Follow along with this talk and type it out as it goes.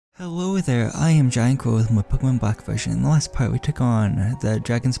Hello there, I am GiantGrotle with my Pokemon Black version. In the last part we took on the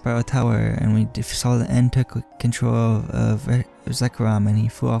Dragon Spiral Tower and we saw the end took control of Zekrom and he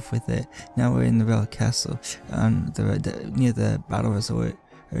flew off with it. Now we're in the Real Castle on near the Battle Resort,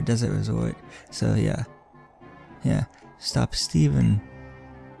 or Desert Resort. So yeah. Stop Steven.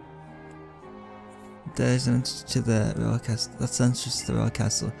 There's an entrance to the Real Castle. That's the entrance to the Real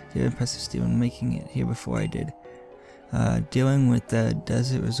Castle. You're impressive, Steven, making it here before I did. Dealing with the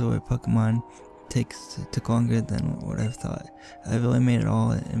Desert Resort Pokemon took longer than what I thought. I really made it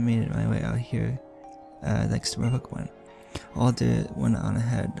my way out here, thanks to my Pokemon. I'll do it one on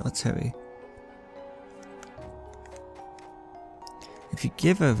ahead. Let's hurry. If you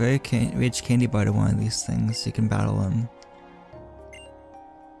give a very rich candy bar to one of these things, you can battle them.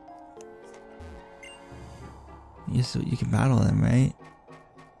 You can battle them, right?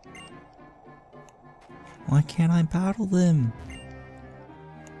 Why can't I battle them?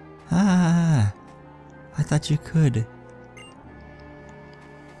 Ah! I thought you could.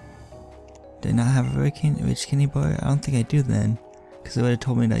 Did I not have a very rich candy bar? I don't think I do then, because it would have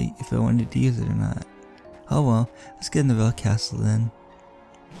told me that if I wanted to use it or not. Oh well, let's get in the Real Castle then.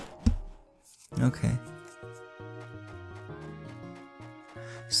 Okay.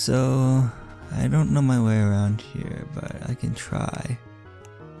 So, I don't know my way around here, but I can try.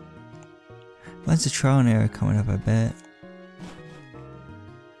 When's the trial and error coming up, I bet?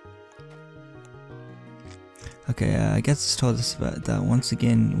 Okay, I guess it's told us about that once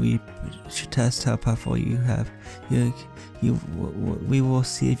again. We should test how powerful you have. We will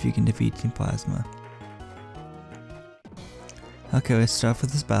see if you can defeat Team Plasma. Okay, let's start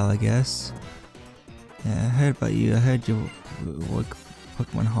with this battle, I guess. Yeah, I heard about you. I heard you work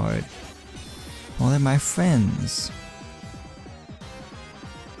Pokemon hard. Well, they're my friends.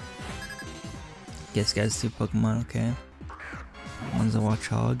 Guess guys, two Pokemon, okay. One's a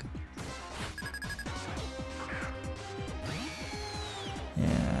Watchog.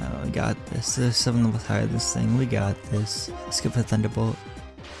 Yeah, we got this. There's 7 levels higher this thing. We got this. Let's go for Thunderbolt.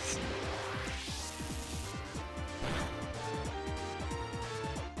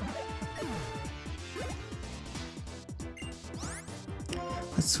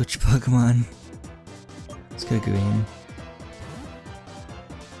 Let's switch Pokemon. Let's go green.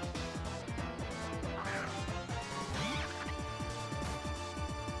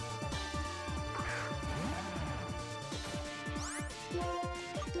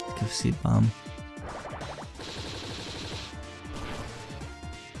 Give Seed Bomb.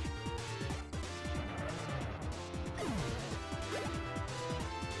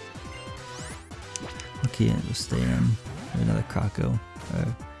 Okay, we'll stay in. Another Croco.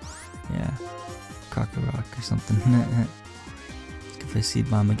 Yeah. Croco Rock or something. Let's go for Seed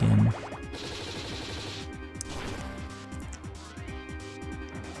Bomb again.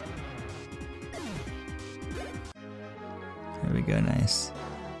 There we go, nice.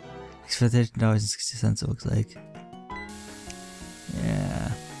 It's for $13.60 it looks like.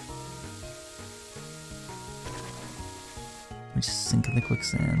 Yeah. We just sink in the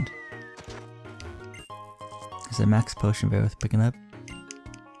quicksand. Is a max potion very worth picking up?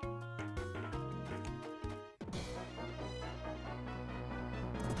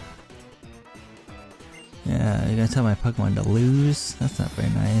 Yeah, you're gonna tell my Pokemon to lose? That's not very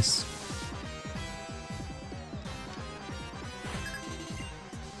nice.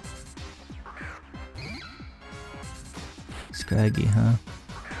 Scraggy, huh?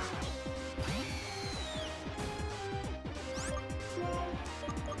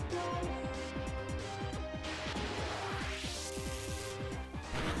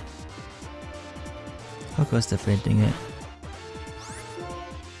 How close to fainting it?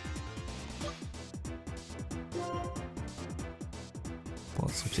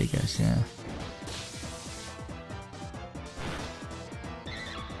 Volt switch, I guess, yeah.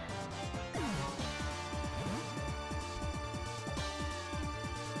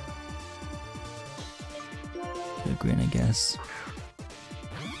 Go green, I guess.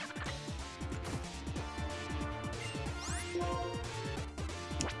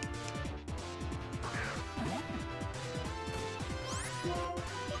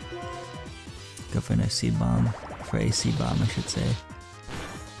 Go for an Seed Bomb. For a Seed Bomb, I should say.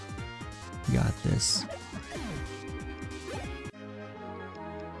 Got this.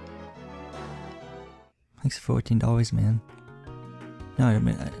 Thanks for $14, man. No, I don't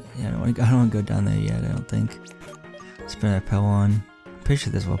want to go down there yet, I don't think. Spin our Pel on. I'm pretty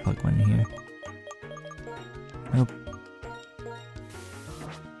sure there's one Pokemon in here. Nope.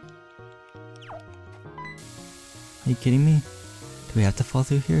 Are you kidding me? Do we have to fall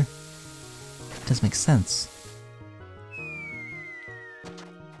through here? It doesn't make sense.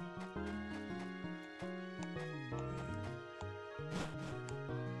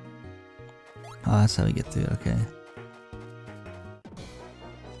 Oh, that's how we get through, okay.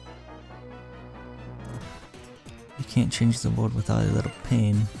 You can't change the world without a little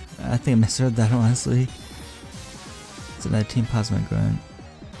pain. I think I misread that, honestly. It's another Team Plasma grunt.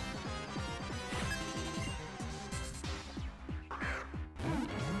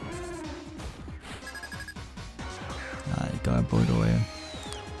 Alright, got our board away.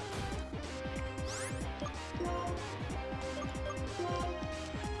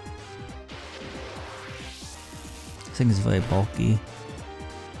 This thing is very bulky.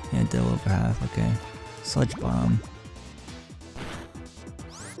 Yeah, did over half, okay. Sludge bomb.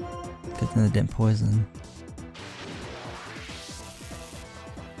 Good thing they didn't poison.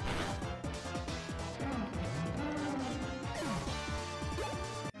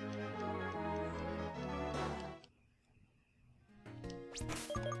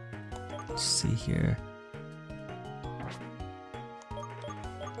 Let's see here.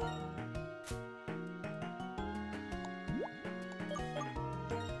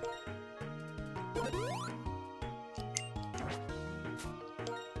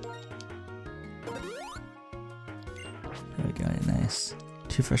 There we go, nice.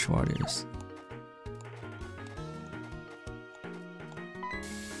 2 fresh waters.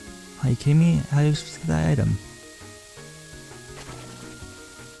 Are you kidding me? How are you supposed to get that item?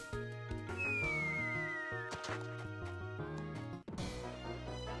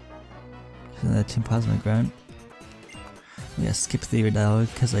 That Team Plasma grunt. Yeah, skip the dialogue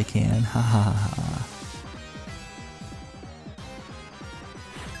because I can. Ha ha ha ha.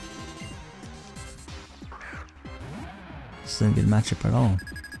 This isn't a good matchup at all.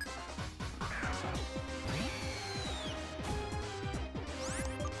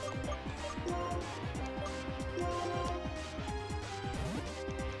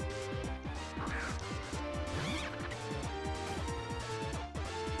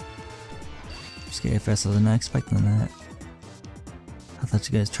 Scary first, I was not expecting that. I thought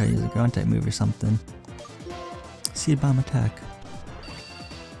you guys tried to use a ground type move or something. Seed bomb attack.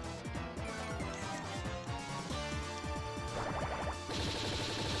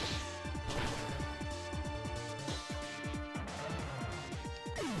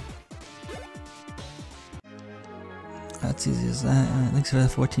 That's easy as that. Thanks for the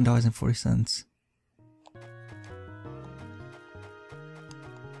 $14.40.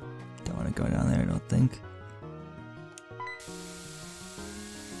 Don't want to go down there, I don't think.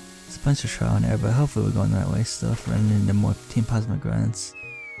 There's a bunch of trial and error, but hopefully we're going the right way still for running into more Team Plasma grunts.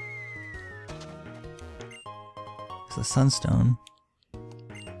 It's a Sunstone.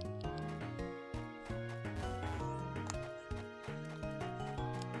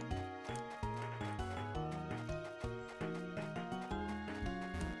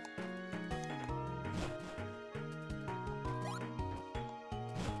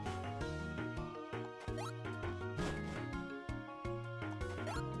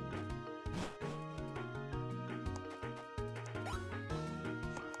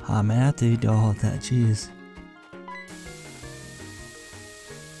 Aw man, I have to do all of that, jeez.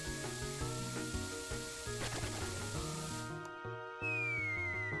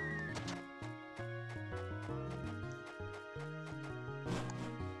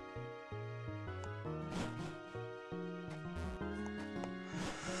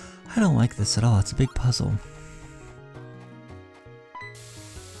 I don't like this at all, it's a big puzzle.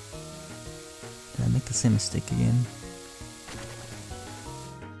 Did I make the same mistake again?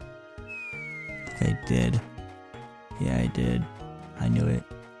 I did. Yeah, I did. I knew it.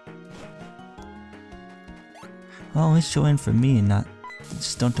 Well, at least show in for me and not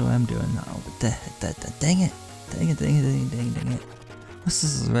just don't do what I'm doing. No, dang it. Dang it. This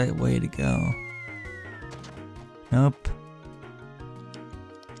is the right way to go. Nope.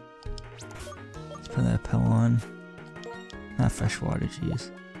 Let's put that pill on. Not fresh water, jeez.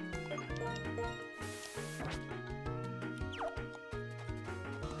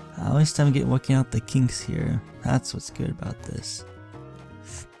 At least I'm working out the kinks here. That's what's good about this.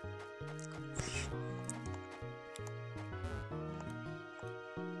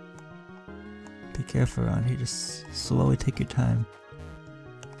 Be careful around here, just slowly take your time.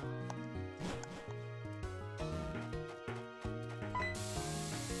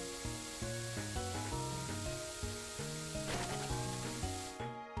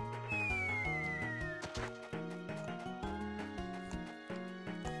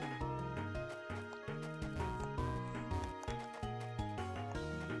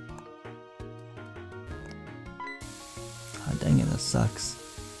 Oh, dang it, that sucks.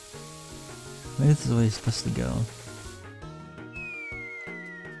 Maybe this is where you're supposed to go.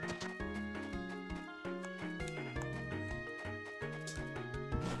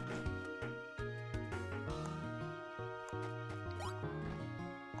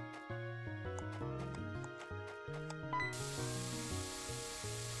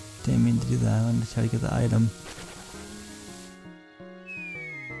 Didn't mean to do that. I wanted to try to get the item.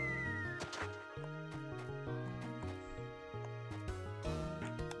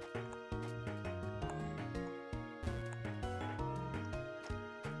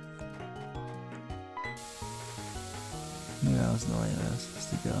 Maybe that was the way I was supposed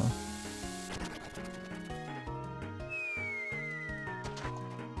to go.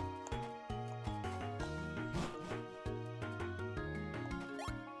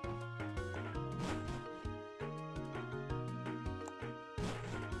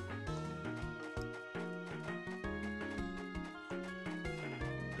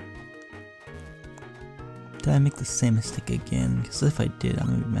 Did I make the same mistake again? Because if I did, I'm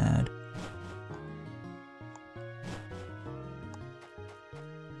gonna be mad.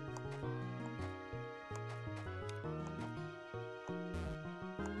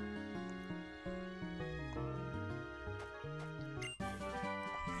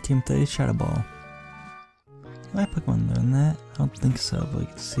 Team 30 Shadow Ball. Did my Pokemon learn that? I don't think so, but we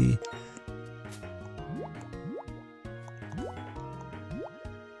can see.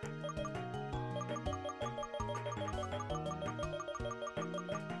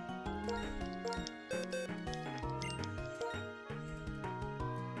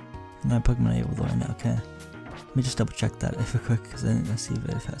 My Pokemon able to learn it, okay. Let me just double check that if we're quick, because I didn't see it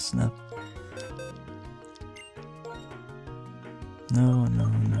very fast enough. No.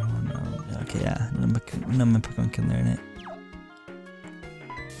 Okay, yeah, none of my Pokemon can learn it.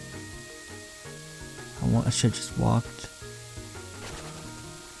 I should have just walked.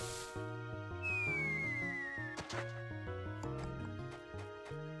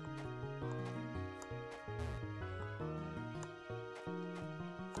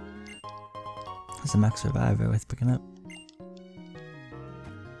 That's a max survivor worth picking up.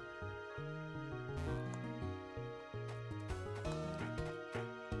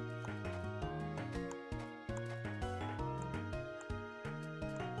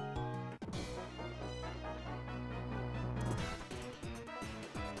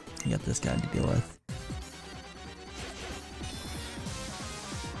 You got this guy to deal with.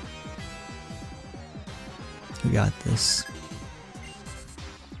 We got this.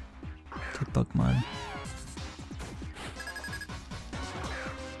 Good Pokemon.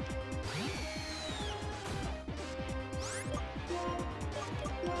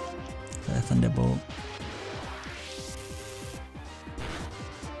 Thunderbolt.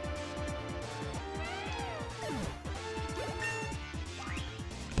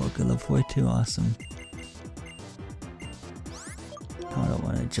 Level 42, awesome. I don't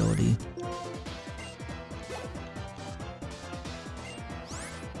want agility.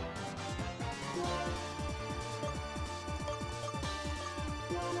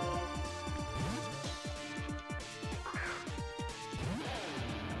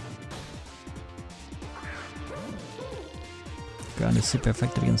 Ground is super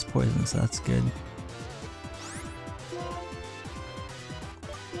effective against poison, so that's good.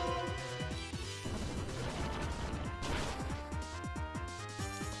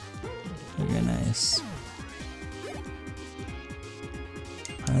 Very nice.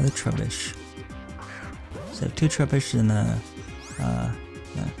 Another Trubbish. So I have 2 Trubbish and a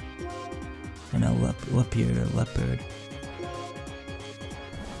leopard.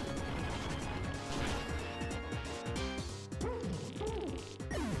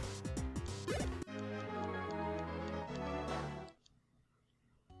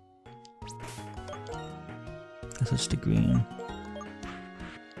 I switched to green.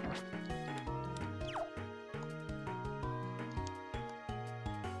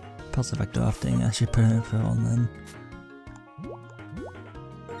 Pulse effect off thing, I should put it in for all then.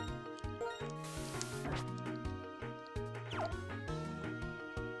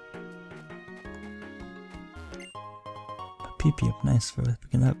 PP up nice for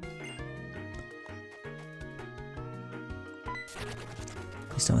picking up.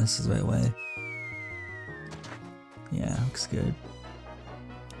 Please tell me this is the right way. Yeah, looks good.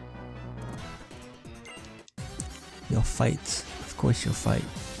 You'll fight. Of course you'll fight.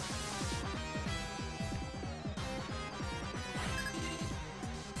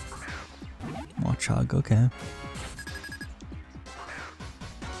 Chug, okay.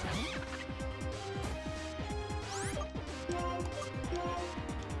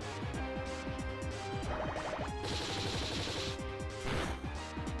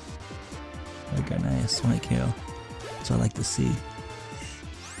 Okay, nice. 1 KO. That's what I like to see.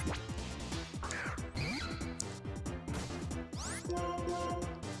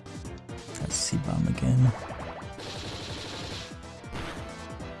 That's C-Bomb again.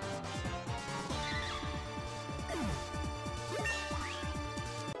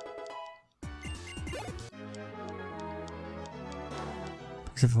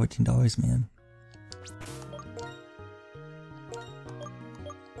 Thanks for $14, man.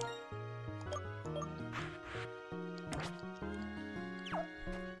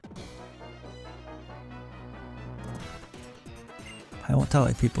 I won't tell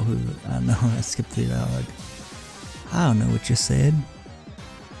like people who, I don't know, I skipped the dialogue. I don't know what you said.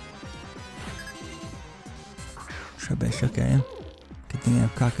 Shrubbish, okay. Good thing I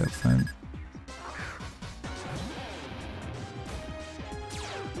have Croc up front.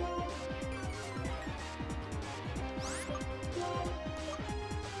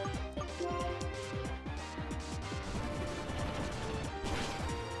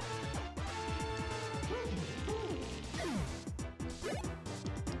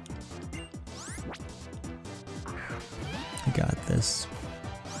 I got this.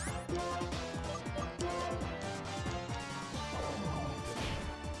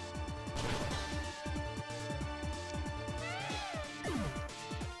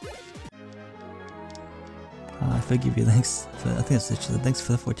 I forgive you. Thanks. I think it's literally thanks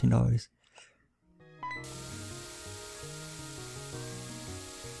for the $14.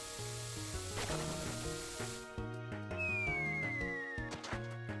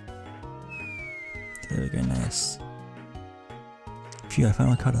 There we go. Nice. Phew, I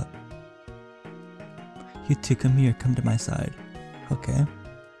finally caught up. You two come here, come to my side. Okay.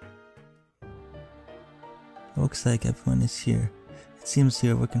 Looks like everyone is here. It seems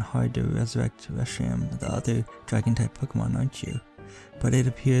you're working hard to resurrect Reshiram, the other dragon-type Pokemon, aren't you? But it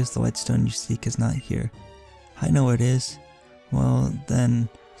appears the Whitestone you seek is not here. I know where it is. Well, then,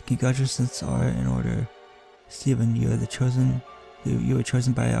 congratulations are in order. Steven, you are the chosen. You were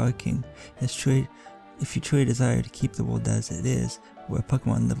chosen by our king. It's true. If you truly desire to keep the world as it is, where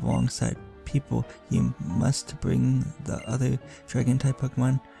Pokemon live alongside people, you must bring the other dragon-type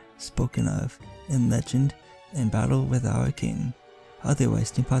Pokemon spoken of in legend and battle with our king. Otherwise,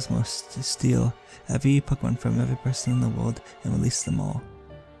 it's impossible to steal every Pokemon from every person in the world and release them all.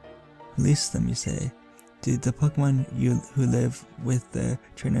 Release them, you say? Do the Pokemon who live with their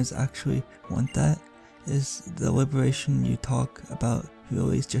trainers actually want that? Is the liberation you talk about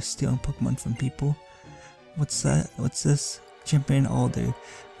really just stealing Pokemon from people? What's that? What's this? Champion Alder,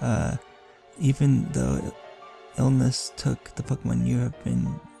 even though illness took the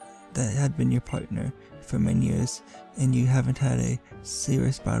Pokemon that had been your partner for many years, and you haven't had a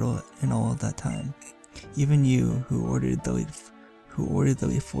serious battle in all of that time. Even you, who ordered the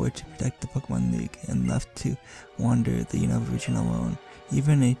Elite Four to protect the Pokemon League and left to wander the Unova region alone.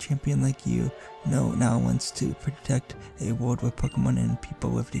 Even a champion like you now wants to protect a world where Pokemon and people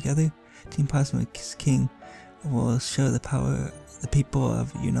live together. Team Plasma's king will show the people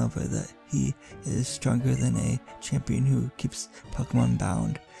of Unova that he is stronger than a champion who keeps Pokemon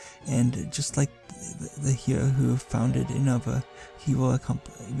bound. And just like the hero who founded Unova, he will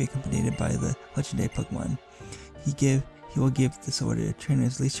be accompanied by the legendary Pokemon. He will give this order: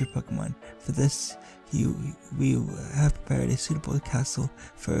 trainers, release your Pokemon. For this, we have prepared a suitable castle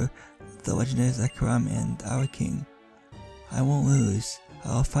for the legendary Zekrom and our king. I won't lose.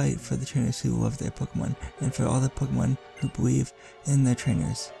 I'll fight for the trainers who love their Pokemon, and for all the Pokemon who believe in their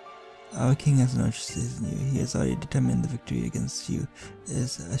trainers. Our king has no interest in you. He has already determined the victory against you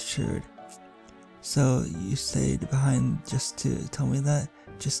is assured. So you stayed behind just to tell me that?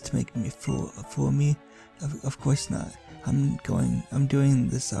 Just to make me fool me? Of course not. I'm doing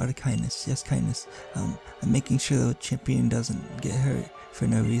this out of kindness. Yes, kindness. I'm making sure the champion doesn't get hurt for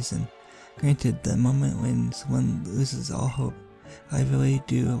no reason. Granted, the moment when someone loses all hope, I really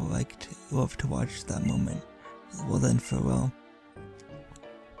do love to watch that moment. Well then, farewell.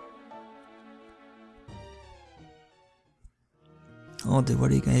 Alder,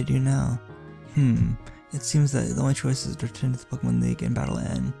 what are you gonna do now? It seems that the only choice is to return to the Pokemon League and battle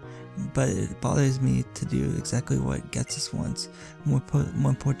N. But it bothers me to do exactly what gets us once. More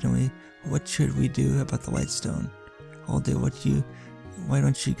importantly, what should we do about the Whitestone? Alder, why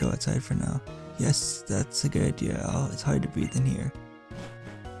don't you go outside for now? Yes, that's a good idea. It's hard to breathe in here.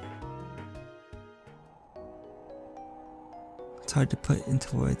 It's hard to put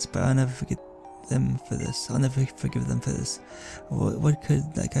into words, but I'll never forget them for this. I'll never forgive them for this. What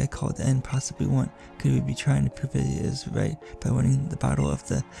could that guy called N possibly want? Could we be trying to prove it is right by winning the battle of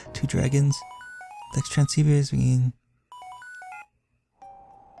the two dragons? The transceiver is ringing.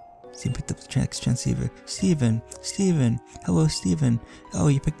 Steven picked up the transceiver. Steven! Hello, Steven! Oh,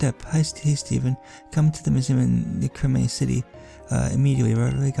 you picked up. Hey, Steven. Come to the museum in New Creme City immediately.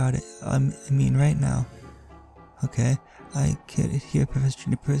 Right away, got it. I mean, right now. Okay. I could hear Professor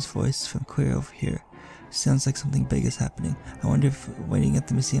Juniper's voice from clear over here. Sounds like something big is happening. I wonder if waiting at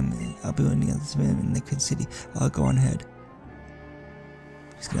the museum. I'll be waiting at the museum in New Creme City. I'll go on ahead.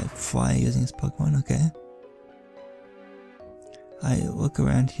 He's gonna fly using his Pokemon, okay. I look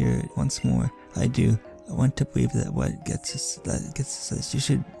around here once more. I do. I want to believe that what gets us this. You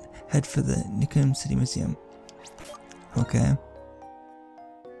should head for the Nikum City Museum. Okay.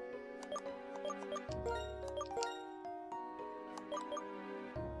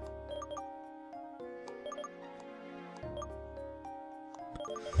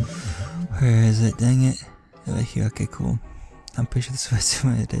 Where is it? Dang it. Right here. Okay, cool. I'm pretty sure this is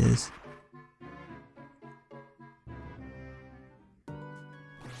where it is.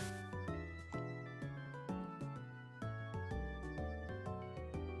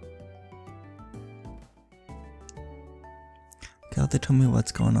 Okay, they told me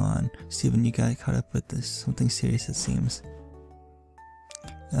what's going on. Steven, you got caught up with this. Something serious, it seems.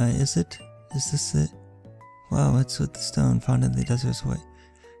 Is it? Is this it? Wow, what's with the stone found in the desert's way?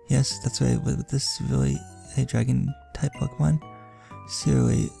 Yes, that's right, with this really a dragon type Pokemon.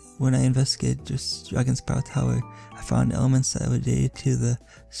 Seriously, when I investigated Dragon's Power Tower, I found elements that would date to the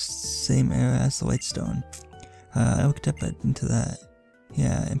same era as the White Stone. I looked up into that.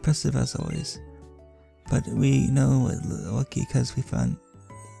 Yeah, impressive as always. But we know we're lucky because we found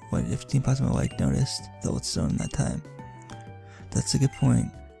what if Team Plasma like noticed the White Stone that time. That's a good point.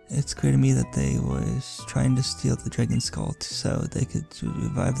 It's clear to me that they was trying to steal the Dragon Skull so they could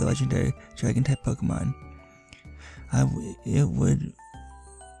revive the legendary Dragon-type Pokemon. You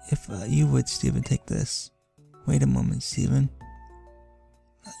would, Steven, take this. Wait a moment, Steven.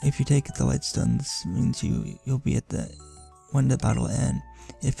 If you take the White Stone, this means you'll be at when the battle ends.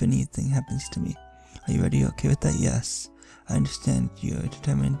 If anything happens to me, are you ready? Okay with that? Yes. I understand you're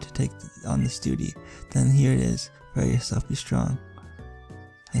determined to take on this duty. Then here it is. Prepare yourself. Be strong.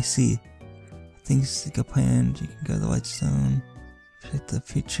 I see. Things go planned. You can go to the White Stone. Protect the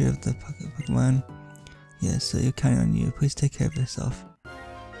future of the Pokemon. Yeah, so you're counting on you. Please take care of yourself.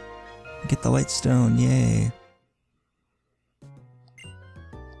 Get the White Stone. Yay.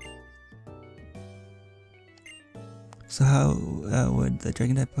 So how would the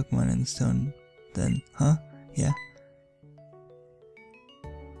Dragon-type Pokemon in the stone then? Huh? Yeah.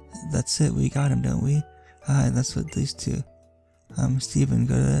 That's it. We got him, don't we? That's what these two. Steven,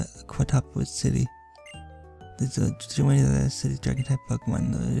 go to Quatopwood City. There's a gym leader of the city Dragon-type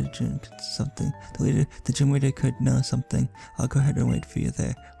Pokemon. The gym leader could know something. I'll go ahead and wait for you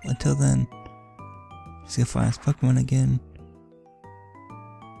there. Until then, just go find us Pokemon again.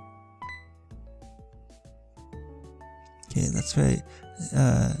 Okay, that's right.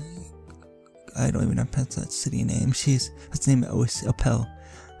 I don't even know pronounce that city name. That's the name of Opel,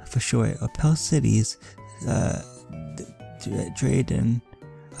 for sure. Opel Cities. Drayden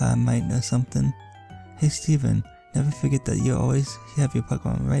might know something. Hey Steven, never forget that you always have your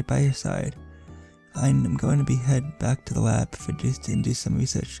Pokemon right by your side. I'm going to head back to the lab and do some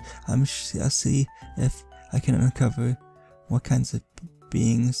research. I'll see if I can uncover what kinds of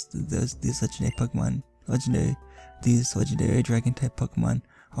beings these legendary Dragon-type Pokemon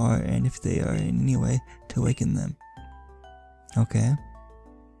are, and if they are in any way to awaken them. Okay.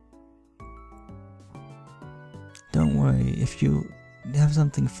 Don't worry, if you have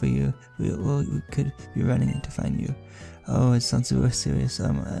something for you, we could be running to find you. Oh, it sounds really serious.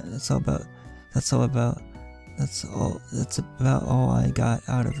 That's about all I got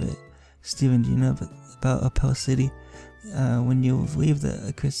out of it. Steven, do you know about Opel City? When you leave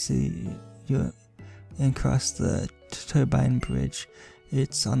the city and cross the turbine bridge,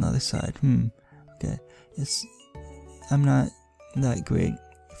 it's on the other side. Okay. I'm not that great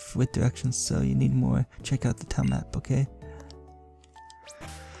with directions, so you need more. Check out the town map, okay?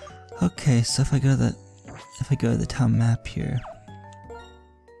 Okay, so if I go to the town map here,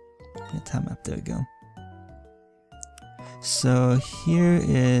 the town map, there we go. So here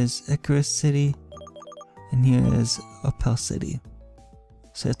is Icarus City, and here is Opel City.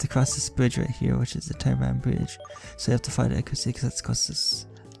 So you have to cross this bridge right here, which is the turbine bridge. So you have to fly to Icarus City because that's closest.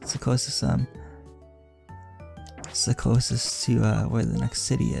 It's the closest to where the next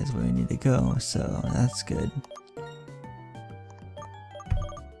city is, where we need to go, so that's good.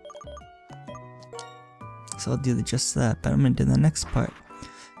 So I'll do just that, but I'm gonna do the next part.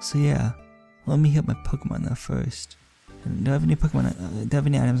 So yeah, let me heal my Pokemon though first. Do I have any Pokemon? Do I have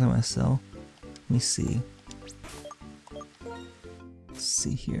any items I want to sell? Let me see. Let's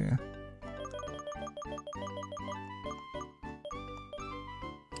see here.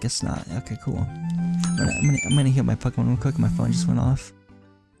 Guess not. Okay, cool. I'm gonna heal my Pokemon real quick. My phone just went off.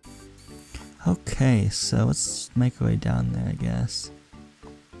 Okay, so let's make our way down there, I guess,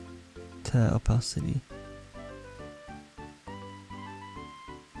 to Opel City.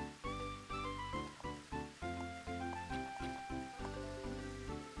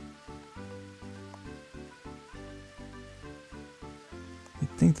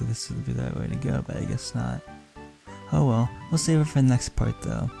 think that this would be the right way to go, but I guess not. Oh well, we'll save it for the next part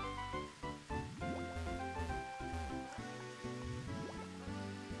though.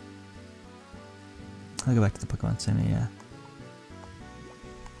 I'll go back to the Pokemon Center, yeah.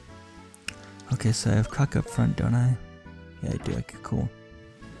 Okay, so I have Croc up front, don't I? Yeah, I do. Okay, cool.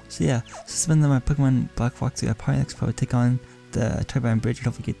 So yeah, this has been my Pokemon Black walkthrough. I'll probably next probably take on the Turbine Bridge and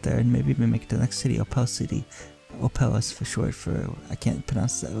hopefully get there, and maybe even make it to the next city, Opel City. Opel is for short for, I can't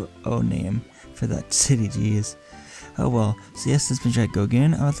pronounce the O name for that city, jeez. Oh well, so yes, this has been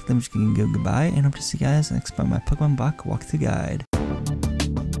GiantGrotle. I would like to go goodbye, and hope to see you guys next part of my Pokemon Black walkthrough guide.